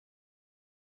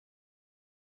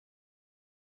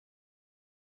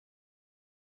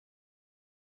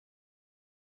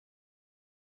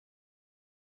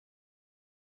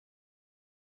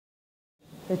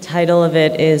The title of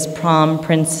it is Prom,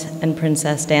 Prince and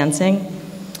Princess Dancing.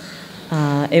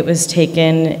 It was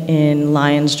taken in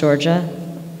Lyons, Georgia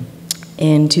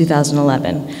in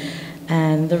 2011.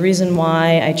 And the reason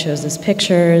why I chose this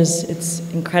picture is it's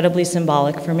incredibly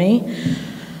symbolic for me.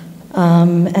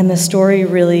 And the story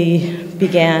really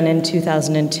began in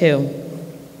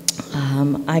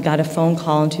 2002. I got a phone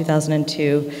call in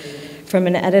 2002 from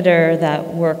an editor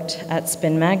that worked at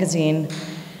Spin magazine,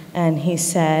 and he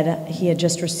said he had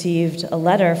just received a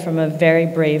letter from a very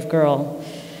brave girl.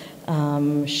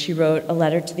 She wrote a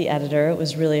letter to the editor. It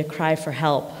was really a cry for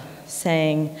help,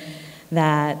 saying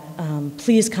that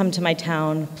please come to my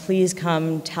town, please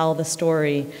come tell the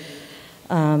story.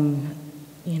 We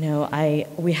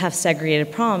have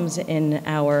segregated proms in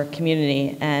our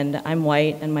community, and I'm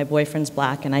white and my boyfriend's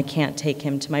black and I can't take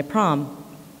him to my prom.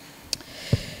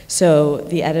 So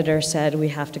the editor said, we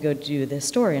have to go do this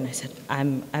story, and I said,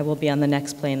 I will be on the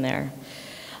next plane there.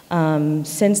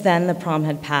 Since then, the prom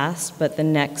had passed, but the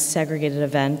next segregated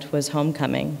event was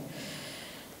homecoming.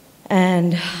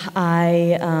 And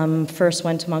I first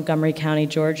went to Montgomery County,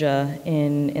 Georgia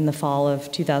in the fall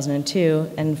of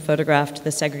 2002 and photographed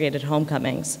the segregated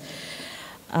homecomings.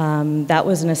 That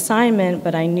was an assignment,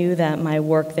 but I knew that my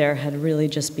work there had really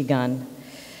just begun.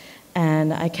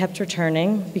 And I kept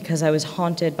returning because I was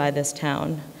haunted by this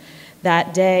town.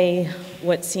 That day,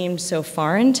 what seemed so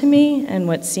foreign to me and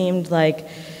what seemed like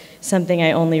something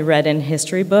I only read in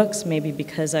history books, maybe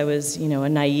because I was, a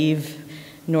naive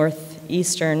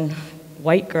Northeastern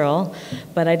white girl,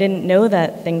 but I didn't know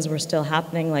that things were still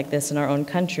happening like this in our own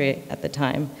country at the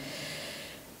time.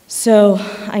 So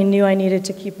I knew I needed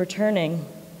to keep returning.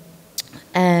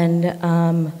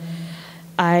 And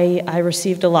I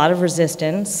received a lot of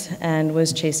resistance and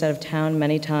was chased out of town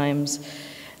many times.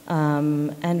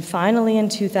 And finally in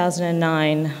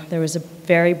 2009, there was a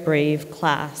very brave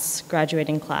class,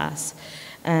 graduating class,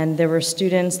 and there were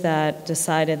students that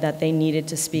decided that they needed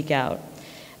to speak out.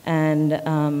 And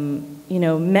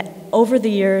over the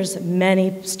years,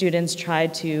 many students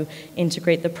tried to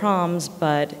integrate the proms,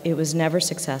 but it was never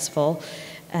successful.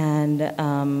 And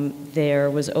there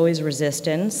was always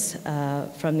resistance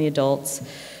from the adults.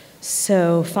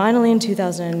 So finally in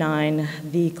 2009,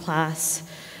 the class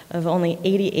of only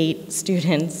 88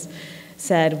 students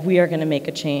said, we are going to make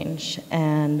a change.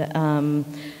 And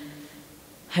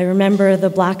I remember the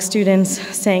black students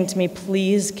saying to me,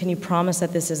 please, can you promise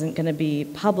that this isn't going to be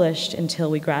published until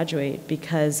we graduate?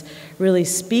 Because really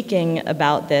speaking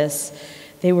about this,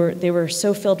 they were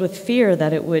so filled with fear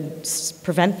that it would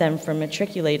prevent them from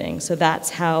matriculating. So that's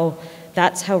how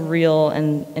real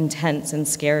and intense and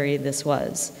scary this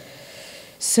was.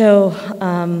 So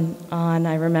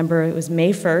I remember it was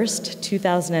May 1st,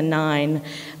 2009,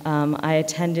 I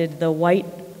attended the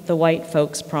white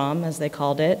folks prom, as they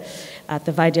called it, at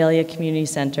the Vidalia Community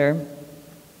Center.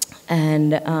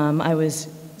 And I was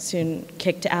soon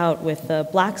kicked out with the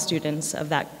black students of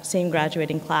that same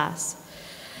graduating class.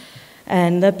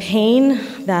 And the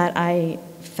pain that I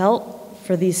felt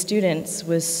for these students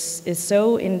is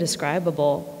so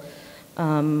indescribable.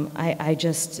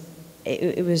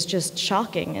 It was just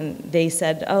shocking. And they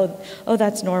said, oh,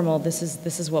 that's normal. This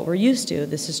is what we're used to.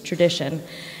 This is tradition.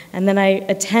 And then I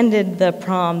attended the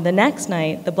prom the next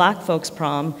night, the black folks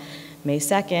prom, May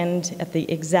 2nd, at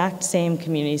the exact same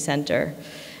community center.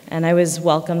 And I was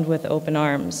welcomed with open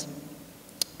arms.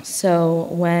 So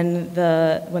when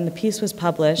the piece was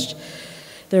published,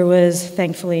 there was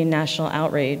thankfully national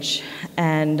outrage,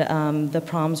 and the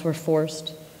proms were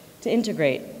forced to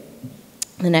integrate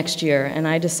the next year. And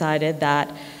I decided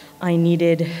that I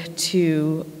needed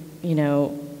to,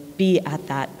 be at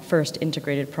that first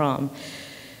integrated prom.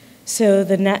 So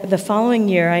the following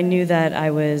year, I knew that I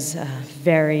was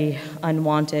very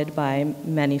unwanted by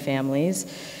many families.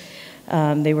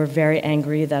 They were very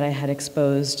angry that I had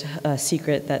exposed a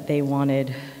secret that they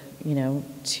wanted,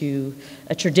 to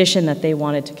a tradition that they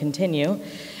wanted to continue.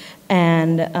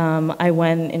 And I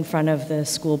went in front of the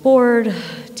school board,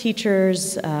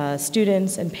 teachers,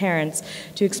 students, and parents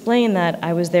to explain that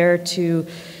I was there to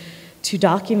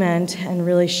document and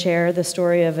really share the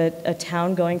story of a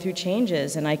town going through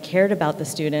changes. And I cared about the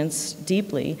students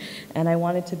deeply, and I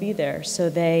wanted to be there. So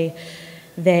they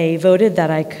voted that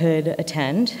I could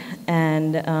attend.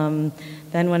 And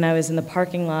then when I was in the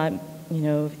parking lot,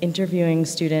 interviewing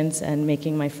students and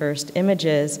making my first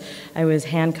images, I was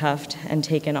handcuffed and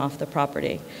taken off the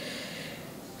property.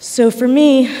 So for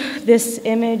me, this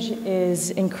image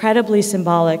is incredibly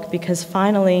symbolic because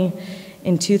finally,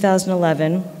 in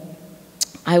 2011,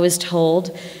 I was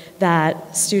told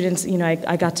that students,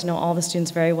 I got to know all the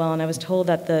students very well, and I was told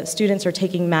that the students are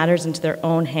taking matters into their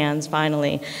own hands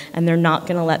finally, and they're not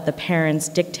going to let the parents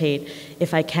dictate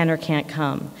if I can or can't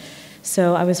come.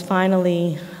 So I was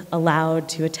finally allowed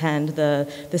to attend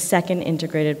the second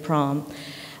integrated prom.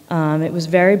 It was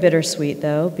very bittersweet,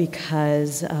 though,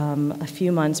 because a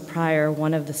few months prior,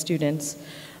 one of the students,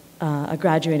 a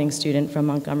graduating student from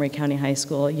Montgomery County High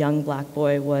School, a young black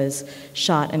boy, was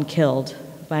shot and killed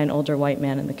by an older white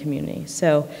man in the community.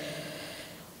 So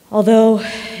although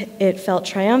it felt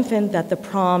triumphant that the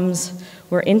proms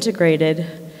were integrated,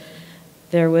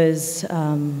 there was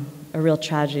a real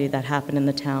tragedy that happened in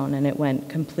the town, and it went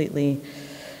completely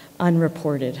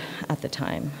unreported at the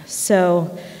time.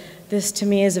 So this to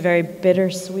me is a very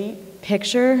bittersweet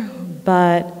picture,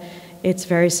 but it's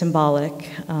very symbolic.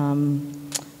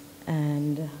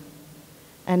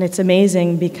 And it's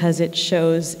amazing because it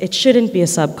shows it shouldn't be a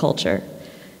subculture.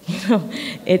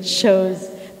 It shows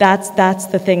that's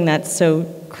the thing that's so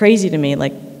crazy to me,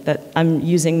 like that I'm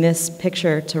using this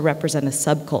picture to represent a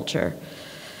subculture.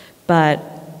 But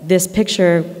this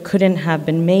picture couldn't have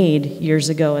been made years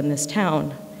ago in this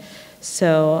town.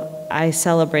 So I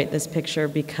celebrate this picture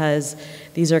because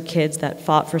these are kids that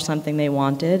fought for something they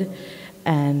wanted,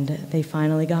 and they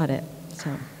finally got it.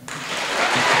 So.